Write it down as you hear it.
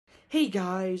Hey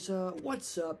guys,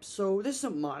 what's up? So, this is a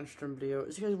monster video,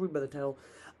 as you guys read by the title.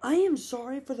 I am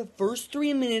sorry for the first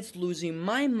 3 minutes losing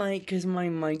my mic because my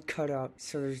mic cut out,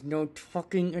 so there's no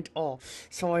talking at all.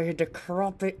 So I had to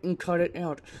crop it and cut it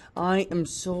out. I am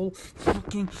so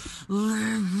fucking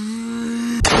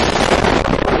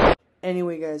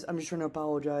Anyway guys, I'm just trying to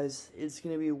apologize. It's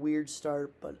gonna be a weird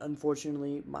start, but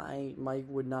unfortunately my mic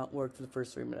would not work for the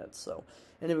first 3 minutes, so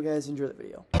anyway guys, enjoy the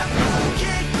video. Kick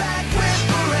back, whip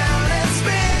around and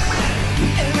spin,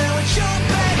 and now it's your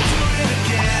back, do it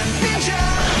again. Ninja,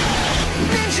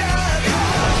 ninja,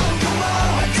 come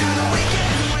on, do the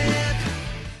weekend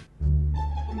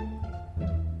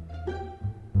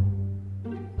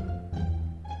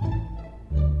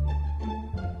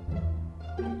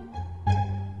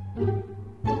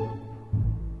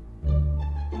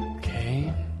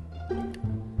Okay.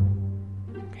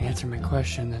 Answer my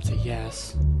question, that's a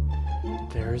yes.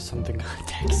 There is something on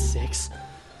deck 6.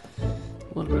 A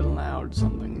little bit loud,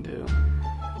 something too.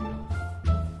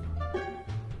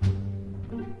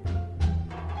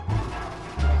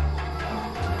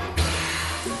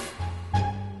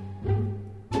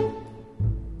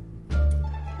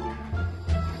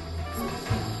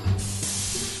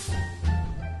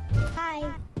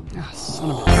 Hi. Ah,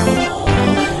 son of a...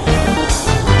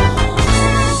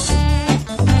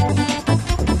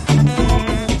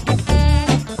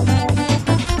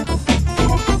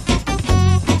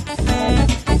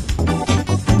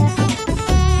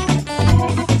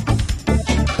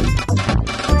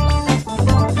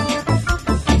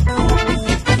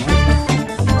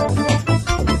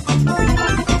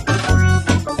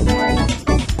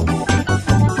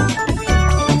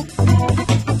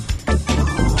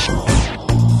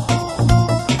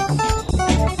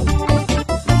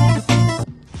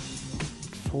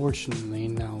 Fortunately,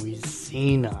 now he's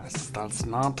seen us. That's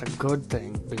not a good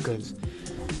thing, because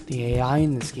the AI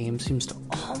in this game seems to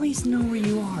always know where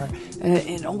you are, and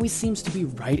it always seems to be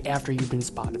right after you've been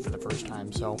spotted for the first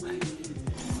time, so...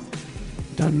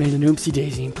 Done made an oopsie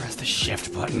daisy and pressed the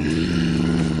shift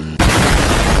button.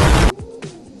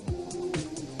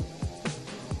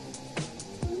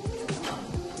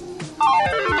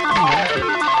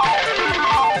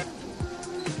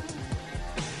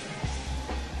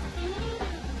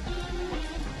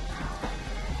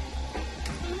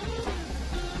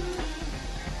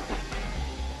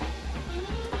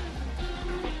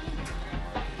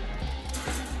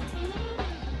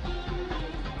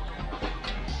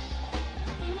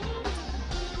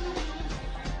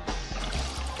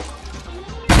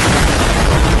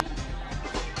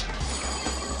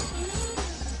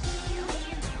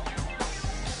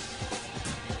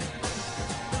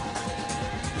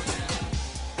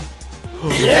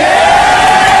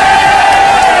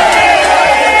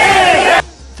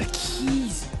 The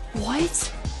keys!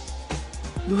 What?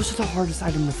 Those are the hardest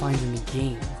item to find in the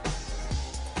game.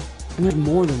 And there's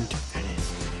more than two. That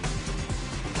is.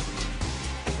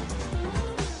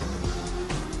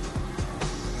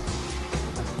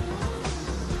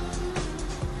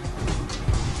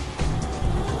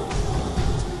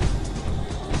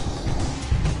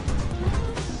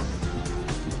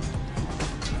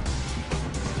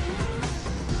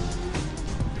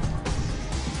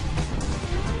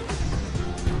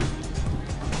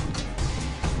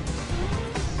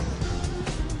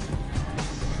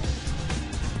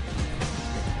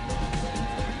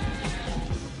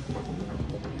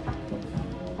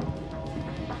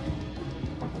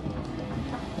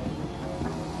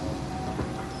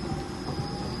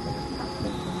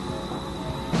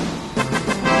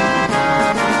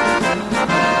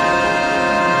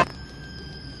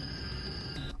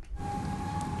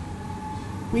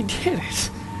 We did it!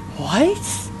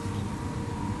 What?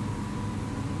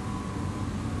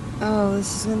 Oh,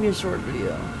 this is gonna be a short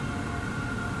video.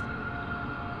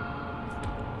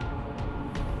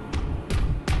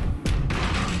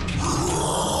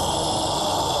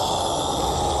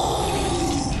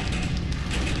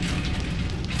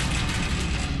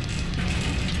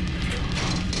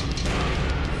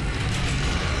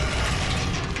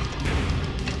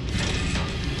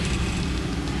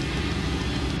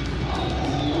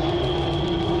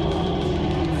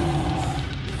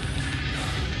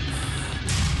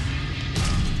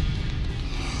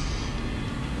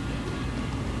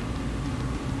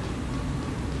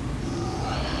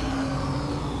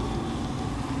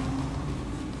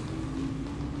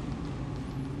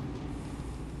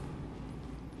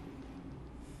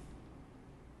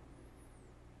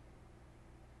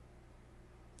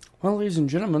 Well, ladies and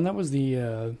gentlemen, that was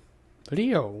the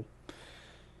video.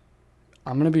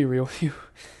 I'm gonna be real with you.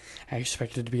 I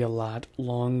expected it to be a lot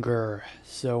longer.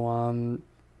 So,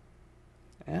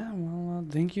 yeah, well,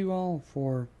 thank you all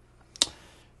for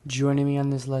joining me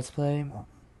on this Let's Play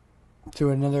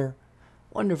through another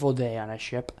wonderful day on a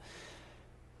ship.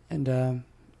 And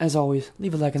as always,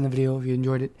 leave a like on the video if you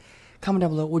enjoyed it. Comment down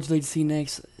below what you'd like to see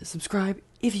next. Subscribe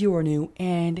if you are new,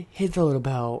 and hit the little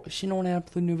bell so you know when I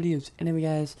upload new videos. Anyway,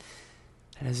 guys,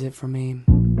 that is it from me.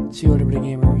 See you later,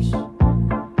 gamers.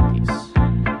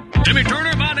 Peace. Timmy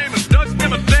Turner